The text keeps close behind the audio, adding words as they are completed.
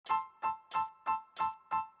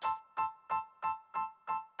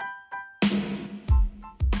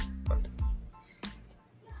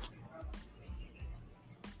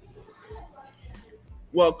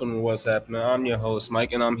Welcome to What's Happening. I'm your host,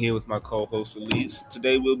 Mike, and I'm here with my co host, Elise.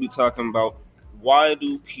 Today we'll be talking about why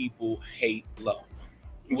do people hate love?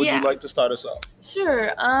 Would you Yeah, like to start us off?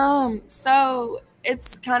 sure. So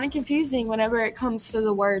it's kind of confusing whenever it comes to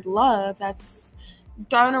the word love. That's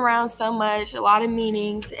thrown around so much, a lot of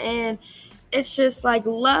meanings, and it's just like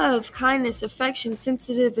love, kindness, affection,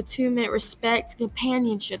 sensitive attunement, respect,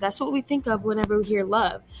 companionship. That's what we think of whenever we hear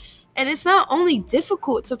love. And it's not only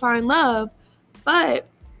difficult to find love, but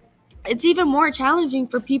it's even more challenging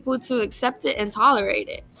for people to accept it and tolerate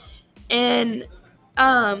it. And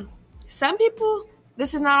um, some people,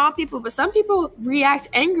 this is not all people, but some people react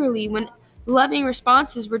angrily when loving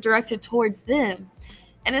responses were directed towards them.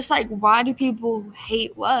 And it's like, why do people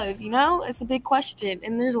hate love? It's a big question,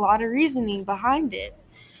 and there's a lot of reasoning behind it.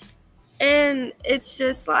 And it's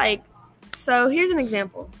just like, so here's an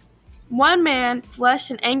example. One man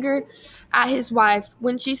flushed in anger at his wife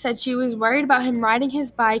when she said she was worried about him riding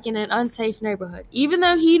his bike in an unsafe neighborhood. Even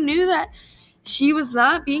though he knew that she was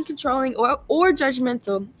not being controlling or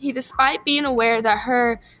judgmental, despite being aware that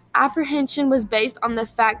her apprehension was based on the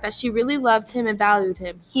fact that she really loved him and valued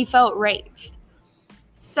him, he felt raged.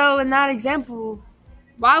 So, in that example,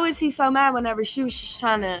 why was he so mad whenever she was just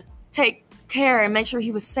trying to take care and make sure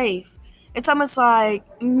he was safe? It's almost like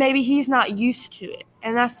maybe he's not used to it.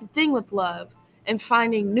 And that's the thing with love and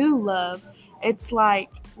finding new love. It's like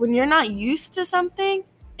when you're not used to something,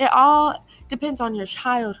 it all depends on your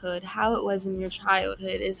childhood. How it was in your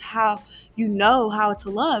childhood is how you know how to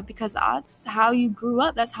love, because that's how you grew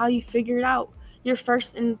up. That's how you figured out your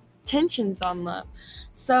first intentions on love.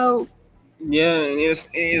 So, Yeah, and it's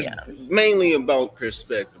yeah. mainly about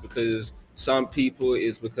perspective because some people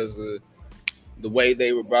is because of the way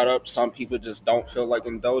they were brought up. Some people just don't feel like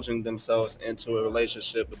indulging themselves into a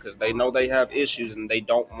relationship because they know they have issues and they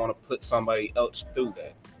don't want to put somebody else through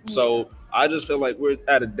that. Yeah. So I just feel like we're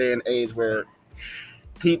at a day and age where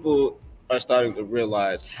people are starting to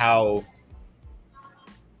realize how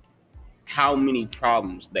many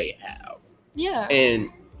problems they have. Yeah. And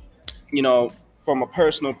from a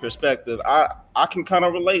personal perspective, I can kind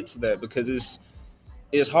of relate to that because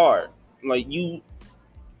it's hard. Like you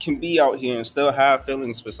can be out here and still have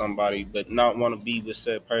feelings for somebody, but not want to be with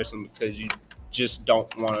said person because you just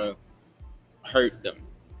don't want to hurt them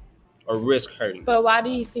or risk hurting them. But why do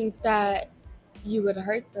you think that you would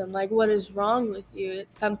hurt them? Like, what is wrong with you?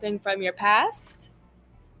 It's something from your past?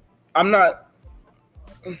 I'm not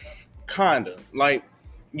kind of like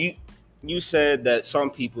you. You said that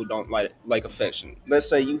some people don't like affection. Let's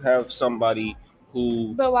say you have somebody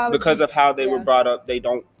who, But why would because you? of how they were Yeah. brought up, they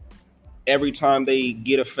don't. Every time they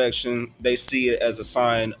get affection, they see it as a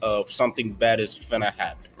sign of something bad is gonna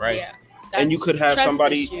happen, right? Yeah. And you That's could have trust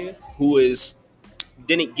somebody issues. who is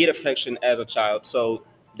didn't get affection as a child, so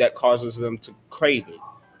that causes them to crave it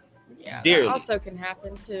Yeah, that dearly. also can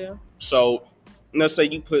happen too. So let's say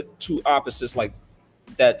you put two opposites like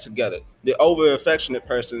that together. The over affectionate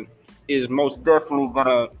person is most definitely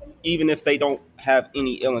gonna, even if they don't have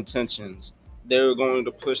any ill intentions, they're going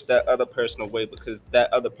to push that other person away because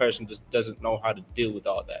that other person just doesn't know how to deal with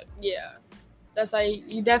all that. Yeah. That's why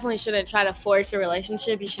you definitely shouldn't try to force a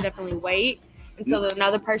relationship. You should definitely wait until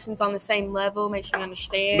another person's on the same level, make sure you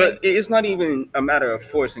understand. But it's not even a matter of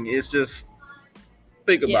forcing. It's just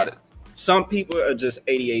think about Yeah. it. Some people are just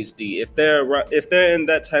ADHD. If they're in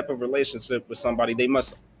that type of relationship with somebody, they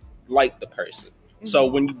must like the person. So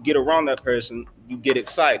when you get around that person, you get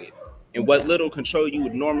excited. And what Yeah. little control you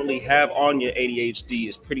would normally have on your ADHD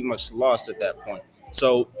is pretty much lost at that point.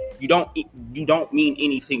 So you don't mean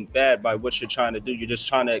anything bad by what you're trying to do. You're just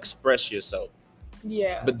trying to express yourself.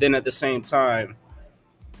 Yeah. But then at the same time,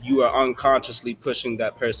 you are unconsciously pushing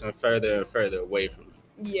that person further and further away from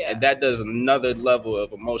you. Yeah. And that does another level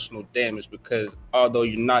of emotional damage because although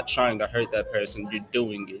you're not trying to hurt that person, you're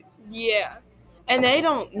doing it. Yeah. And they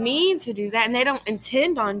don't mean to do that, and they don't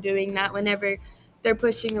intend on doing that whenever they're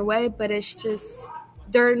pushing away, but it's just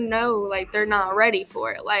they're not ready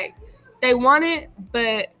for it. Like they want it,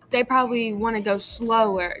 but they probably want to go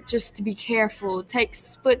slower just to be careful, take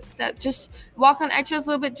footsteps, just walk on eggshells a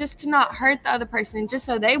little bit just to not hurt the other person, just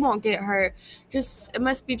so they won't get hurt. Just it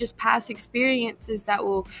must be just past experiences that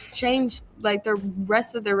will change like the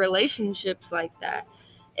rest of their relationships like that.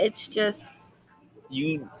 It's just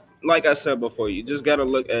You, like I said before, you just got to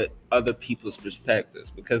look at other people's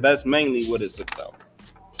perspectives because that's mainly what it's about.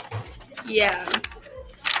 yeah.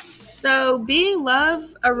 So, being love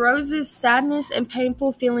arouses sadness and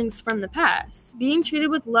painful feelings from the past. Being treated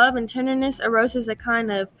with love and tenderness arouses a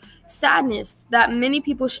kind of sadness that many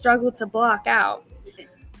people struggle to block out.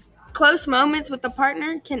 Close moments with a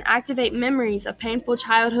partner can activate memories of painful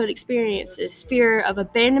childhood experiences, fear of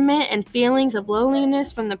abandonment, and feelings of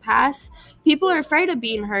loneliness from the past. People are afraid of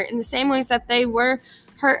being hurt in the same ways that they were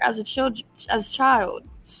hurt as a child.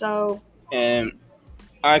 So, And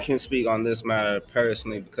I can speak on this matter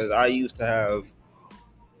personally because I used to have,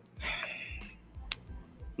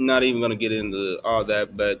 not even going to get into all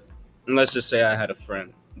that, but let's just say I had a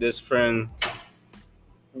friend. This friend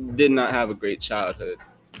did not have a great childhood.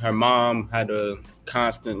 Her mom had to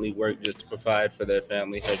constantly work just to provide for their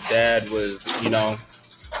family. Her dad was,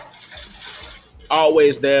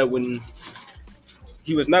 always there when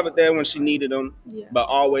he was never there when she needed him, yeah. but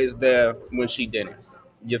always there when she didn't.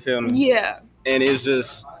 You feel me? Yeah. And it's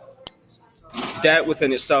just that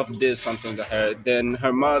within itself did something to her. Then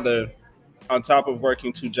her mother, on top of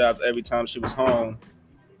working 2 jobs every time she was home,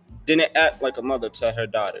 didn't act like a mother to her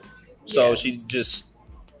daughter. So Yeah. she just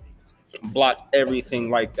blocked everything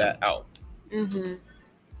like that out. And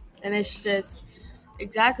it's just,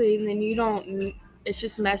 exactly, and then it's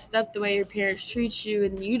just messed up the way your parents treat you,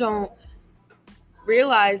 and you don't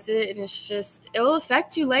realize it, and it will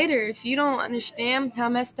affect you later if you don't understand how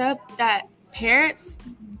messed up that parents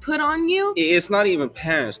put on you. It's not even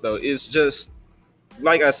parents, though. It's just,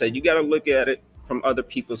 like I said, you got to look at it from other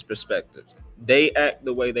people's perspectives. They act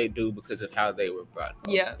the way they do because of how they were brought up.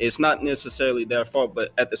 Yeah. It's not necessarily their fault,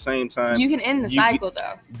 but at the same time, you can end the cycle,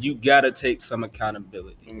 though. You got to take some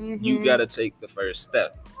accountability. You got to take the first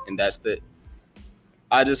step. And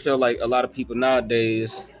I just feel like a lot of people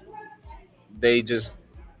nowadays, they just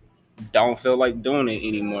don't feel like doing it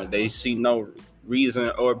anymore. They see no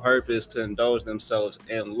reason or purpose to indulge themselves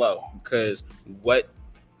in love, because what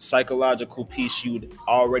psychological peace you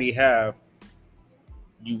already have,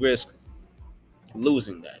 you risk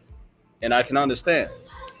losing that. And I can understand.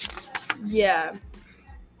 Yeah.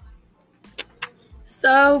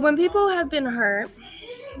 So when people have been hurt,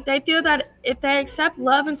 they feel that if they accept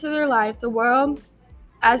love into their life, the world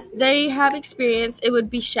as they have experienced, it would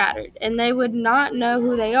be shattered, and they would not know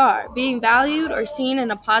who they are. Being valued or seen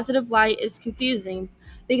in a positive light is confusing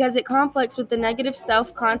because it conflicts with the negative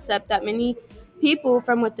self-concept that many people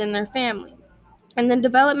from within their family. In the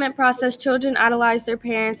development process, children idolize their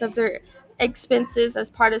parents of their expenses as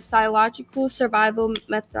part of psychological survival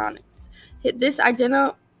methods. This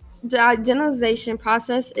the identization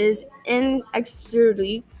process is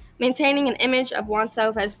inexorably maintaining an image of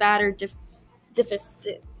oneself as bad or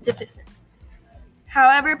deficient.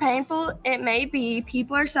 However painful it may be,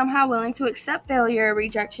 people are somehow willing to accept failure or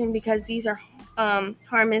rejection because these are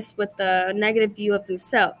harnessed with the negative view of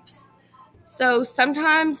themselves. So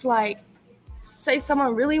sometimes, like, say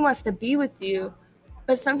someone really wants to be with you,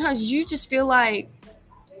 but sometimes you just feel like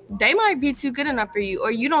they might be too good enough for you,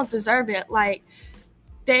 or you don't deserve it. Like,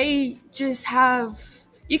 they just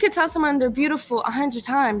you could tell someone they're beautiful 100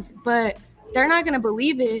 times, but they're not going to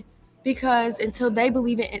believe it because until they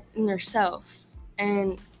believe it in themselves.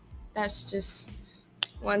 And that's just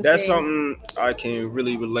one That's thing. something I can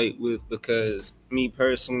really relate with, because me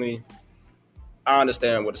personally, I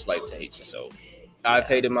understand what it's like to hate yourself. I've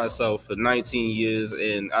hated myself for 19 years,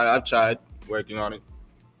 and I've tried working on it,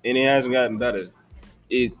 and it hasn't gotten better.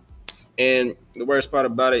 And the worst part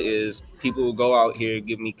about it is people will go out here and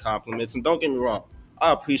give me compliments, and don't get me wrong,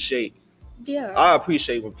 I appreciate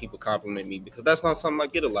when people compliment me, because that's not something I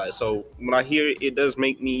get a lot. So when I hear it, it does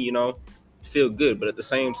make me, feel good. But at the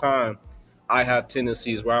same time, I have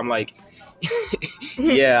tendencies where I'm like,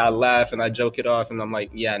 yeah, I laugh and I joke it off, and I'm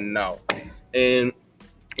like, yeah, no, and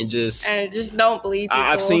just don't believe people.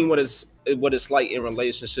 I've seen what it's like in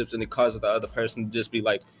relationships, and it causes the other person to just be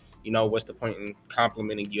like, what's the point in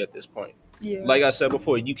complimenting you at this point? Yeah. Like I said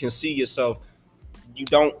before, you can see yourself. You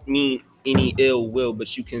don't mean any ill will,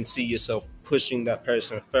 but you can see yourself pushing that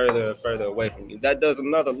person further and further away from you. That does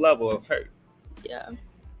another level of hurt. Yeah.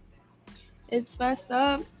 It's messed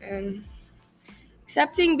up, and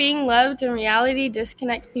accepting being loved in reality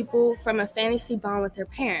disconnects people from a fantasy bond with their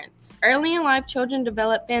parents. Early in life, children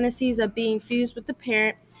develop fantasies of being fused with the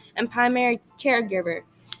parent and primary caregiver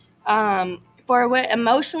for what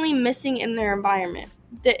emotionally missing in their environment.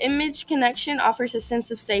 The image connection offers a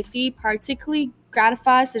sense of safety, particularly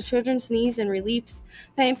gratifies the children's needs and relieves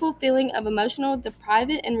painful feeling of emotional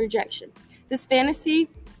deprivation and rejection. This fantasy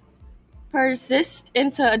persists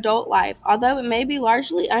into adult life, although it may be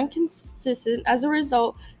largely inconsistent. As a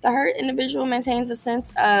result, the hurt individual maintains a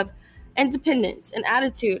sense of independence and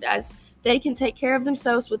attitude as they can take care of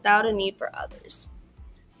themselves without a need for others.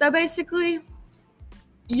 So basically,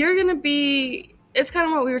 it's kind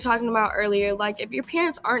of what we were talking about earlier. Like, if your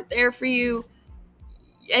parents aren't there for you,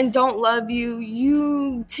 and don't love you,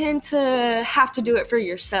 you tend to have to do it for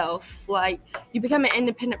yourself. Like, you become an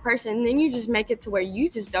independent person, and then you just make it to where you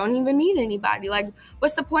just don't even need anybody. Like,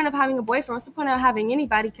 what's the point of having a boyfriend? What's the point of having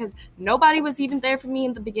anybody? Because nobody was even there for me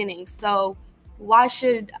in the beginning. So why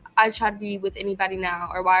should I try to be with anybody now?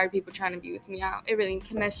 Or why are people trying to be with me now? It really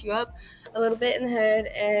can mess you up a little bit in the head,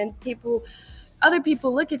 and other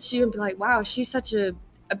people look at you and be like, wow, she's such a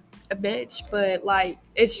bitch. But like,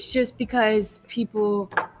 it's just because people,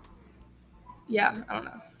 I don't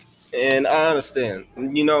know. And I understand,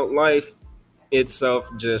 life itself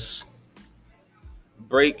just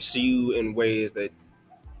breaks you in ways that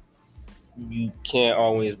you can't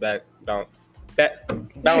always bounce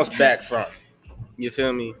back from. You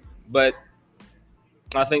feel me? But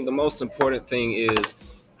I think the most important thing is,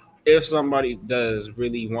 if somebody does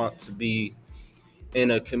really want to be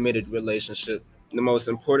in a committed relationship, the most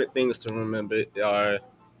important things to remember are,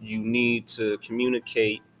 you need to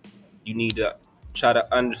communicate. You need to try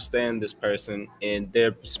to understand this person and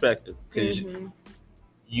their perspective, because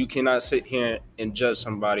you cannot sit here and judge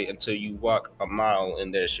somebody until you walk a mile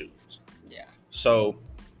in their shoes. Yeah. So,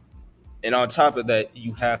 and on top of that,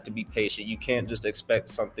 you have to be patient. You can't just expect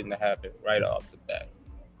something to happen right off the bat.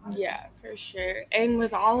 Yeah, for sure. And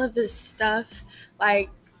with all of this stuff, like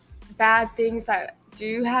bad things that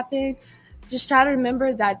do happen, just try to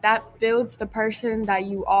remember that builds the person that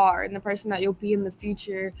you are and the person that you'll be in the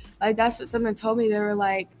future. Like, that's what someone told me. They were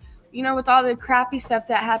like, with all the crappy stuff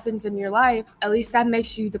that happens in your life, at least that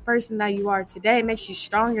makes you the person that you are today. It makes you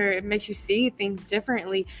stronger. It makes you see things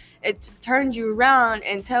differently. It turns you around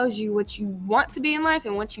and tells you what you want to be in life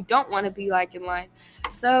and what you don't want to be like in life.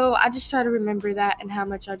 So I just try to remember that, and how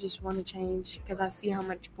much I just want to change, because I see how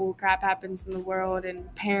much bull crap happens in the world,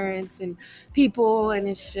 and parents and people, and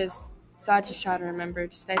it's just, so I just try to remember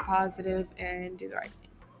to stay positive and do the right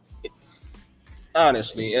thing.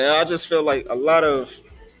 Honestly, and I just feel like a lot of,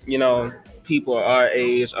 people our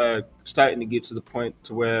age are starting to get to the point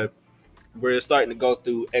to where we're starting to go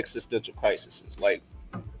through existential crises. Like,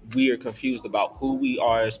 we are confused about who we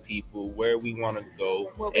are as people, where we want to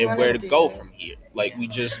go, and where to go from here. Like, we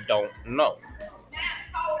just don't know.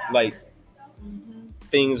 Like,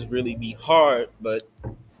 things really be hard, but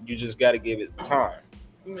you just got to give it time.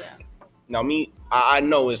 Yeah. Now, me, I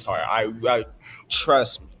know it's hard. I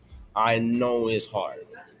trust me. I know it's hard,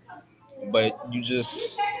 but you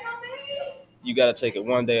got to take it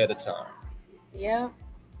one day at a time. Yeah.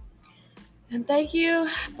 And thank you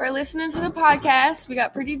for listening to the podcast. We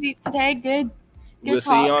got pretty deep today. Good We'll talk.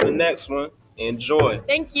 see you on the next one. Enjoy.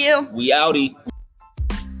 Thank you. We outie.